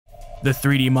The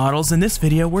 3D models in this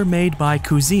video were made by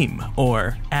Cozens,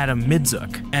 or Adam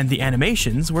Midzuk, and the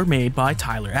animations were made by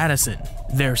Tyler Addison.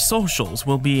 Their socials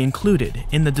will be included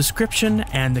in the description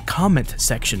and the comment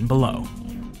section below.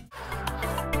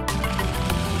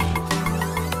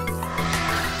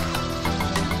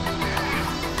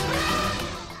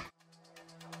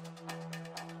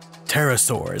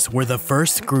 Pterosaurs were the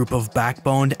first group of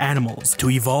backboned animals to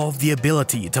evolve the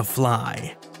ability to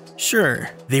fly. Sure,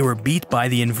 they were beat by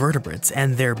the invertebrates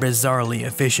and their bizarrely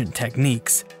efficient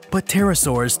techniques, but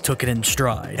pterosaurs took it in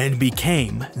stride and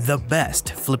became the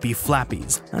best flippy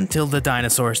flappies until the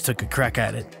dinosaurs took a crack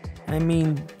at it. I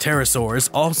mean,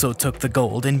 pterosaurs also took the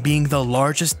gold in being the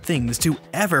largest things to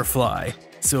ever fly,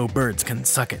 so birds can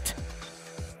suck it.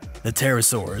 The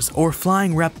pterosaurs, or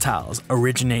flying reptiles,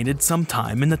 originated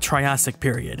sometime in the Triassic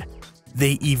period.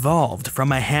 They evolved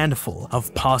from a handful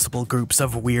of possible groups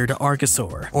of weird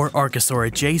archosaur or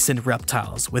archosaur-adjacent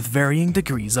reptiles with varying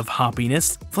degrees of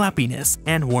hoppiness, flappiness,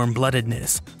 and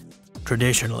warm-bloodedness.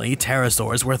 Traditionally,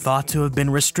 pterosaurs were thought to have been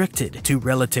restricted to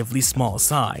relatively small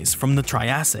size from the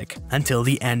Triassic until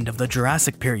the end of the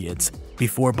Jurassic periods,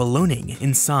 before ballooning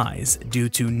in size due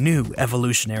to new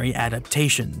evolutionary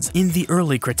adaptations in the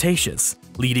early Cretaceous,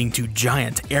 leading to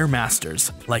giant air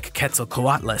masters like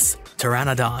Quetzalcoatlus,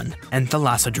 Pteranodon, and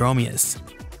Thalassodromeus.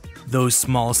 Those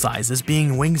small sizes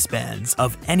being wingspans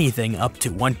of anything up to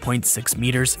 1.6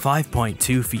 meters,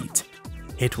 5.2 feet.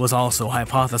 It was also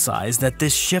hypothesized that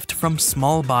this shift from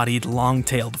small-bodied,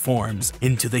 long-tailed forms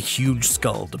into the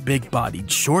huge-skulled,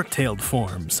 big-bodied, short-tailed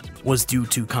forms was due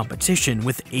to competition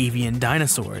with avian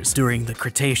dinosaurs during the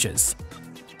Cretaceous.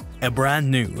 A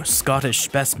brand new Scottish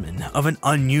specimen of an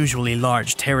unusually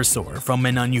large pterosaur from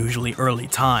an unusually early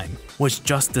time was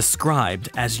just described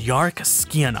as Dearc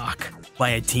skianach by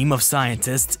a team of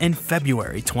scientists in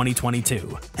February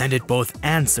 2022, and it both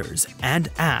answers and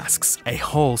asks a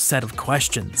whole set of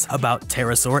questions about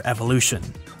pterosaur evolution.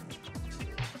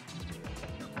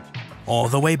 All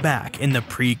the way back in the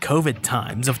pre-COVID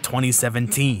times of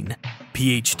 2017,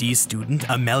 PhD student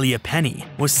Amelia Penny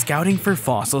was scouting for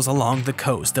fossils along the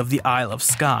coast of the Isle of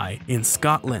Skye in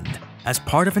Scotland as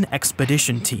part of an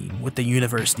expedition team with the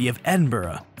University of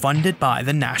Edinburgh, funded by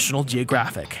the National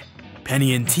Geographic.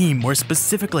 Penny and team were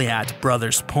specifically at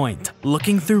Brothers Point,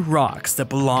 looking through rocks that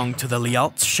belong to the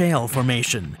Liault Shale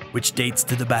Formation, which dates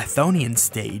to the Bathonian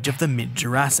stage of the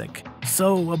mid-Jurassic,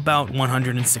 so about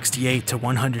 168 to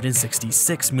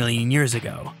 166 million years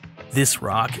ago. This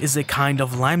rock is a kind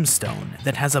of limestone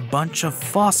that has a bunch of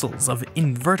fossils of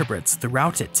invertebrates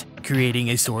throughout it, creating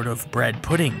a sort of bread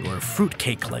pudding or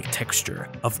fruitcake-like texture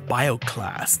of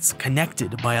bioclasts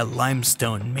connected by a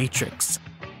limestone matrix.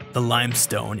 The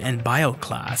limestone and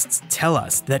bioclasts tell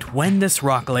us that when this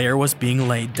rock layer was being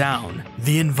laid down,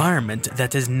 the environment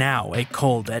that is now a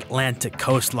cold Atlantic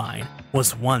coastline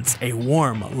was once a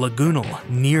warm, lagoonal,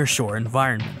 nearshore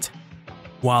environment.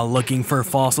 While looking for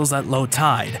fossils at low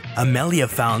tide, Amelia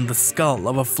found the skull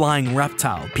of a flying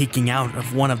reptile peeking out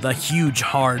of one of the huge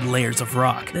hard layers of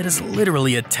rock that is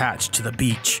literally attached to the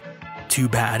beach. Too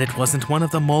bad it wasn't one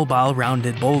of the mobile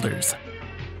rounded boulders.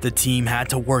 The team had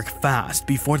to work fast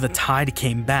before the tide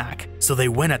came back, so they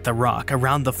went at the rock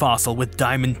around the fossil with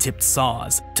diamond-tipped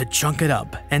saws to chunk it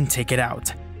up and take it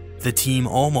out. The team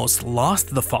almost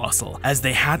lost the fossil as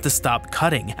they had to stop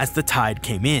cutting as the tide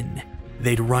came in.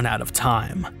 They'd run out of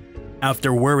time.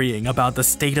 After worrying about the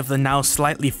state of the now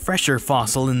slightly fresher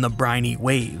fossil in the briny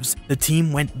waves, the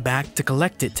team went back to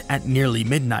collect it at nearly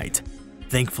midnight.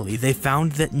 Thankfully, they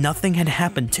found that nothing had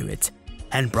happened to it,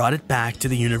 and brought it back to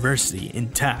the university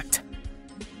intact.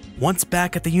 Once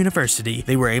back at the university,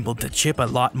 they were able to chip a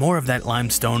lot more of that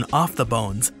limestone off the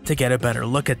bones to get a better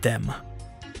look at them.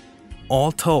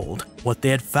 All told, what they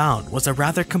had found was a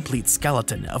rather complete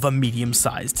skeleton of a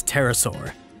medium-sized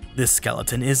pterosaur. This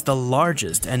skeleton is the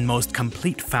largest and most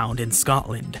complete found in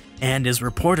Scotland, and is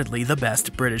reportedly the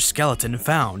best British skeleton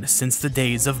found since the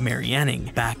days of Mary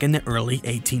Anning back in the early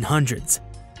 1800s.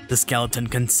 The skeleton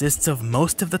consists of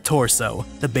most of the torso,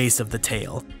 the base of the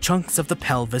tail, chunks of the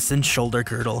pelvis and shoulder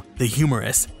girdle, the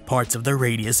humerus, parts of the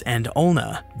radius and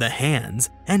ulna, the hands,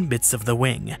 and bits of the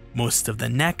wing, most of the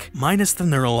neck minus the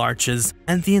neural arches,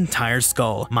 and the entire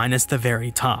skull minus the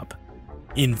very top.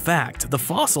 In fact, the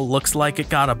fossil looks like it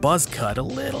got a buzz cut a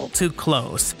little too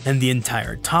close, and the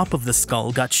entire top of the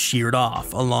skull got sheared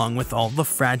off along with all the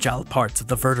fragile parts of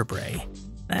the vertebrae.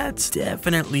 That's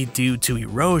definitely due to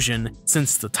erosion,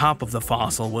 since the top of the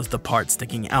fossil was the part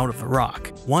sticking out of the rock.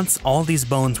 Once all these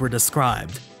bones were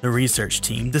described, the research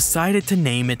team decided to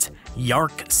name it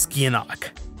Dearc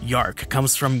skianach. Dearc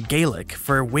comes from Gaelic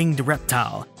for winged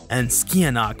reptile, and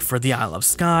skianach for the Isle of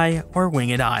Skye or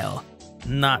Winged Isle.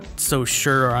 Not so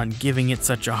sure on giving it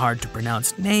such a hard to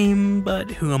pronounce name, but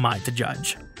who am I to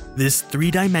judge? This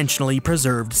three-dimensionally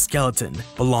preserved skeleton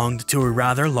belonged to a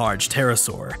rather large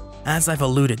pterosaur, as I've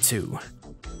alluded to.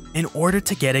 In order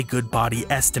to get a good body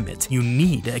estimate, you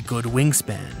need a good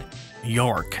wingspan.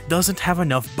 Dearc doesn't have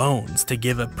enough bones to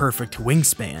give a perfect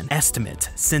wingspan estimate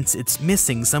since it's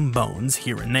missing some bones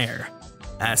here and there.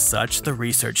 As such, the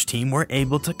research team were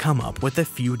able to come up with a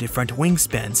few different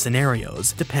wingspan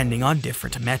scenarios depending on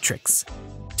different metrics.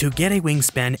 To get a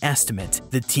wingspan estimate,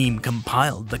 the team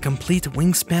compiled the complete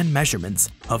wingspan measurements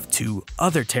of two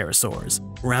other pterosaurs,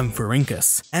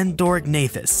 Rhamphorhynchus and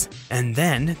Dorognathus, and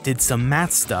then did some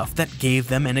math stuff that gave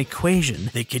them an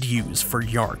equation they could use for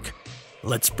Dearc.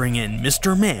 Let's bring in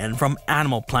Mr. Man from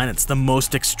Animal Planet's The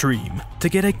Most Extreme to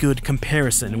get a good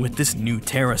comparison with this new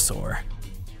pterosaur.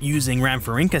 Using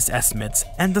Rhamphorhynchus estimates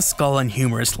and the skull and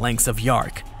humerus lengths of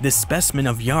Dearc, this specimen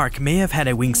of Dearc may have had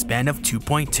a wingspan of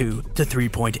 2.2 to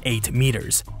 3.8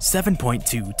 meters,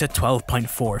 7.2 to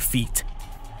 12.4 feet.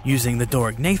 Using the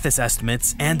Dorognathus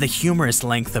estimates and the humerus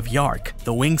length of Dearc,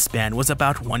 the wingspan was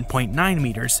about 1.9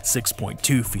 meters,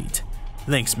 6.2 feet.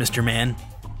 Thanks, Mr. Man.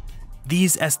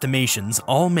 These estimations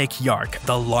all make Dearc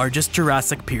the largest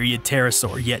Jurassic period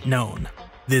pterosaur yet known.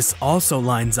 This also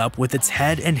lines up with its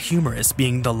head and humerus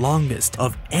being the longest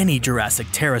of any Jurassic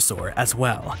pterosaur as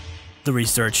well. The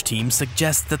research team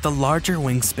suggests that the larger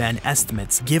wingspan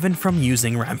estimates given from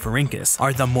using Rhamphorhynchus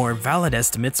are the more valid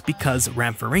estimates because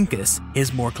Rhamphorhynchus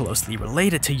is more closely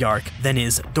related to Dearc than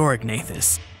is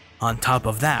Dorognathus. On top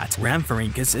of that,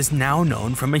 Rhamphorhynchus is now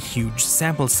known from a huge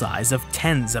sample size of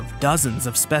tens of dozens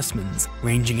of specimens,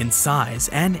 ranging in size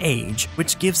and age,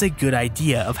 which gives a good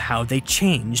idea of how they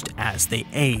changed as they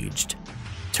aged.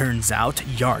 Turns out,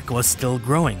 Dearc was still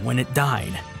growing when it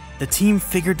died. The team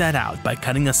figured that out by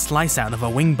cutting a slice out of a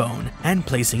wing bone and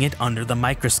placing it under the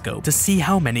microscope to see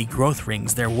how many growth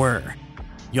rings there were.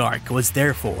 Dearc was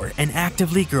therefore an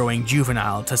actively growing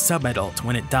juvenile to subadult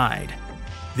when it died.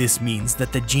 This means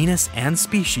that the genus and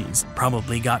species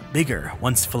probably got bigger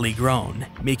once fully grown,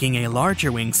 making a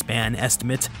larger wingspan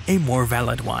estimate a more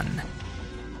valid one.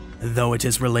 Though it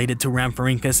is related to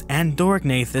Rhamphorhynchus and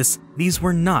Dorognathus, these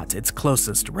were not its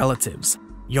closest relatives.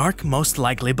 Dearc most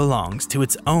likely belongs to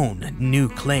its own new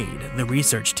clade the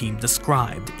research team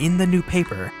described in the new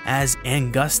paper as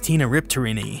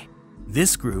Angustinaripterini.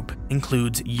 This group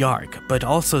includes Dearc, but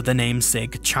also the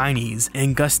namesake Chinese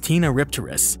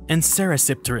Angustinaripterus and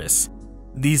Cerasipterus.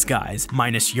 These guys,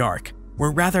 minus Dearc,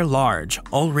 were rather large,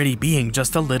 already being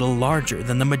just a little larger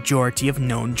than the majority of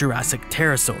known Jurassic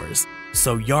pterosaurs,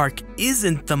 so Dearc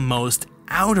isn't the most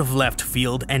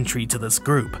out-of-left-field entry to this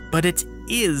group, but it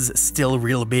is still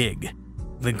real big.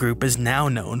 The group is now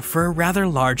known for a rather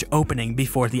large opening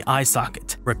before the eye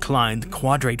socket, reclined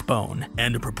quadrate bone,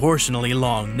 and proportionally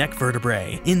long neck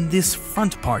vertebrae in this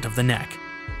front part of the neck.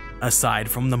 Aside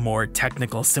from the more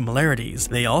technical similarities,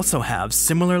 they also have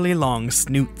similarly long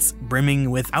snoots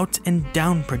brimming with out and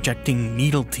down projecting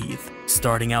needle teeth,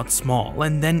 starting out small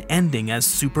and then ending as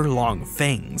super long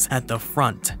fangs at the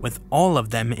front, with all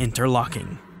of them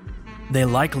interlocking. They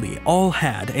likely all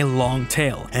had a long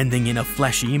tail ending in a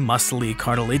fleshy, muscly,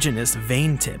 cartilaginous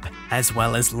vein tip, as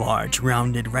well as large,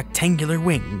 rounded, rectangular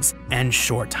wings and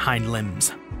short hind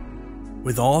limbs.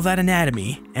 With all that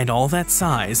anatomy and all that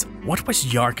size, what was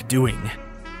Dearc doing?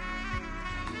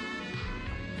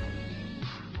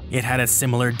 It had a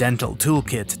similar dental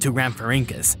toolkit to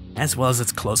Rhamphorhynchus, as well as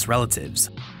its close relatives.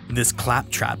 This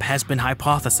claptrap has been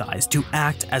hypothesized to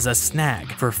act as a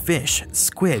snag for fish,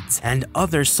 squids, and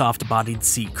other soft-bodied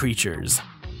sea creatures.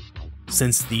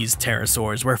 Since these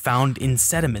pterosaurs were found in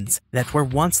sediments that were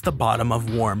once the bottom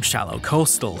of warm, shallow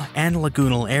coastal and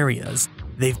lagoonal areas,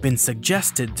 they've been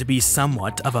suggested to be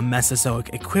somewhat of a Mesozoic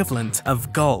equivalent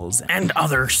of gulls and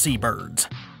other seabirds.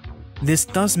 This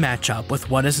does match up with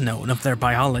what is known of their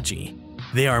biology.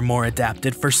 They are more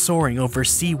adapted for soaring over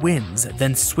sea winds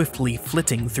than swiftly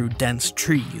flitting through dense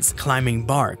trees, climbing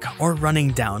bark, or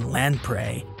running down land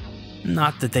prey.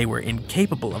 Not that they were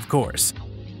incapable, of course.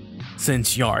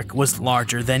 Since Dearc was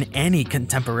larger than any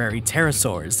contemporary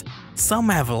pterosaurs, some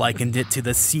have likened it to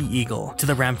the sea eagle to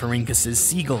the Rhamphorhynchus'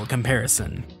 seagull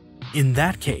comparison. In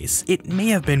that case, it may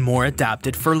have been more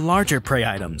adapted for larger prey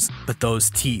items, but those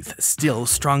teeth still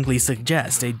strongly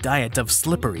suggest a diet of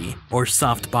slippery or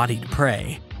soft-bodied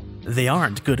prey. They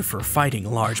aren't good for fighting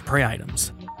large prey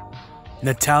items.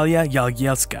 Natalia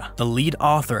Yagyelska, the lead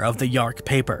author of the Dearc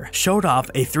paper, showed off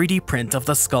a 3D print of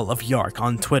the skull of Dearc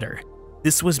on Twitter.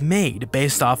 This was made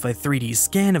based off a 3D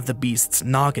scan of the beast's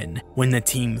noggin when the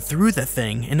team threw the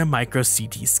thing in a micro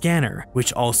CT scanner,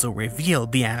 which also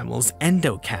revealed the animal's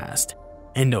endocast.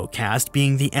 Endocast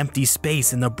being the empty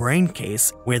space in the brain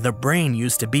case where the brain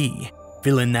used to be.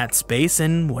 Fill in that space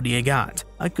and what do you got?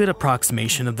 A good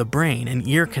approximation of the brain and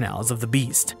ear canals of the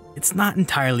beast. It's not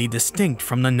entirely distinct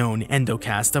from the known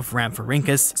endocast of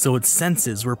Rhamphorhynchus, so its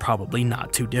senses were probably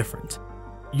not too different.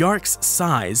 Yark's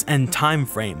size and time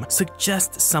frame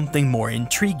suggest something more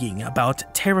intriguing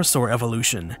about pterosaur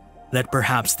evolution, that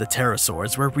perhaps the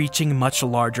pterosaurs were reaching much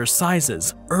larger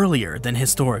sizes earlier than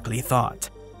historically thought.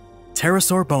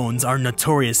 Pterosaur bones are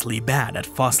notoriously bad at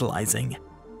fossilizing.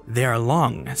 They are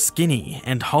long, skinny,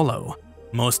 and hollow.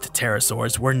 Most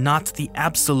pterosaurs were not the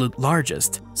absolute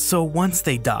largest, so once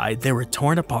they died, they were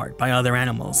torn apart by other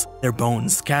animals, their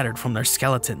bones scattered from their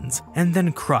skeletons, and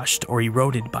then crushed or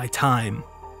eroded by time.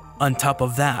 On top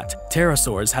of that,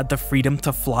 pterosaurs had the freedom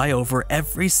to fly over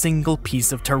every single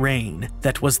piece of terrain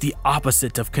that was the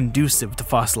opposite of conducive to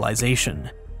fossilization.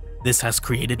 This has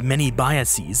created many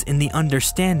biases in the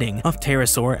understanding of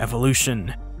pterosaur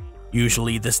evolution.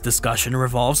 Usually this discussion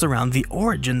revolves around the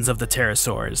origins of the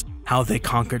pterosaurs, how they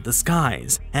conquered the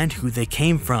skies, and who they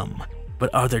came from.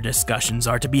 But other discussions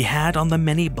are to be had on the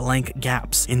many blank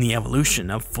gaps in the evolution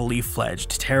of fully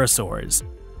fledged pterosaurs.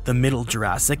 The Middle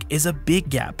Jurassic is a big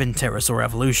gap in pterosaur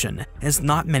evolution, as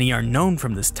not many are known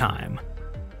from this time.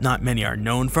 Not many are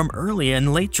known from early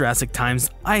and late Jurassic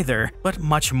times either, but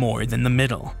much more than the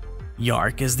middle.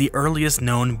 Yark is the earliest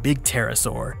known big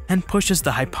pterosaur and pushes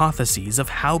the hypotheses of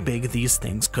how big these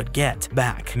things could get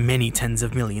back many tens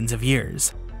of millions of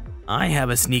years. I have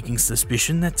a sneaking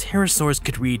suspicion that pterosaurs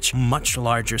could reach much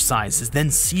larger sizes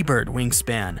than seabird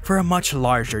wingspan for a much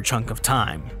larger chunk of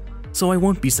time. So I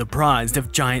won't be surprised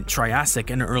if giant Triassic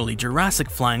and early Jurassic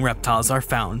flying reptiles are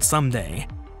found someday.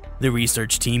 The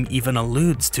research team even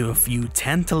alludes to a few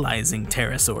tantalizing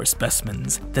pterosaur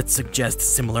specimens that suggest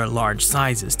similar large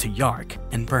sizes to Yark,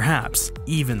 and perhaps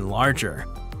even larger.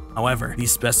 However,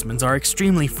 these specimens are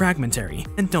extremely fragmentary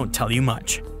and don't tell you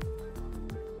much.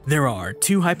 There are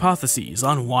two hypotheses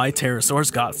on why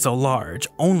pterosaurs got so large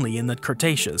only in the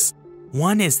Cretaceous.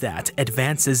 One is that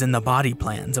advances in the body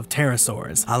plans of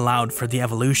pterosaurs allowed for the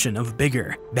evolution of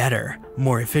bigger, better,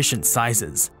 more efficient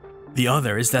sizes. The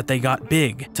other is that they got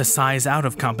big to size out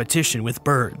of competition with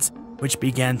birds, which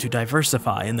began to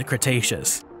diversify in the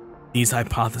Cretaceous. These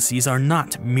hypotheses are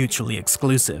not mutually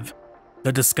exclusive.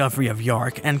 The discovery of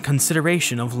Yark and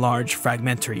consideration of large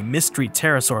fragmentary mystery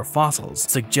pterosaur fossils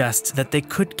suggests that they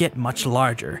could get much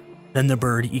larger than the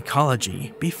bird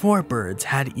ecology before birds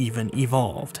had even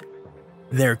evolved.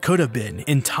 There could have been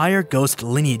entire ghost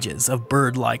lineages of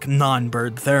bird-like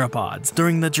non-bird theropods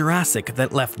during the Jurassic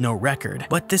that left no record,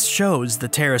 but this shows the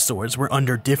pterosaurs were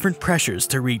under different pressures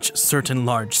to reach certain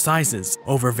large sizes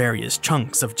over various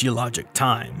chunks of geologic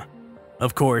time.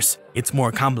 Of course, it's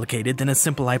more complicated than a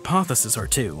simple hypothesis or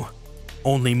two.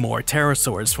 Only more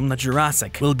pterosaurs from the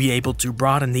Jurassic will be able to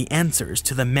broaden the answers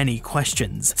to the many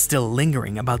questions still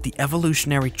lingering about the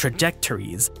evolutionary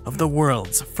trajectories of the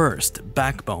world's first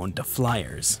backboned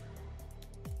flyers.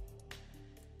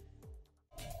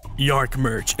 Yark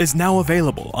merch is now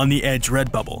available on the Edge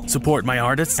Redbubble. Support my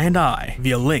artists and I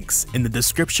via links in the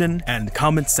description and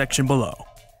comments section below.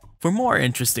 For more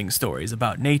interesting stories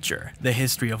about nature, the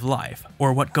history of life,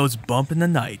 or what goes bump in the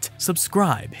night,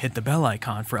 subscribe, hit the bell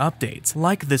icon for updates,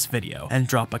 like this video, and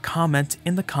drop a comment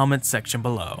in the comments section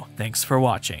below. Thanks for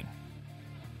watching.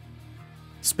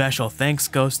 Special thanks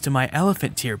goes to my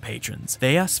elephant tier patrons,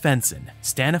 Thea Svensson,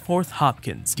 Staniforth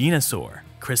Hopkins, Dinosaur,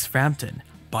 Chris Frampton,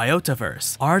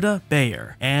 Biotaverse, Arda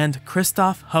Bayer, and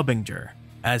Christoph Hubbinger,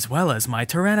 as well as my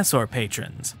Tyrannosaur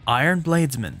patrons, Iron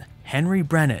Bladesman, Henry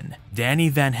Brennan, Danny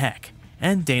Van Heck,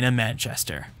 and Dana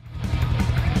Manchester.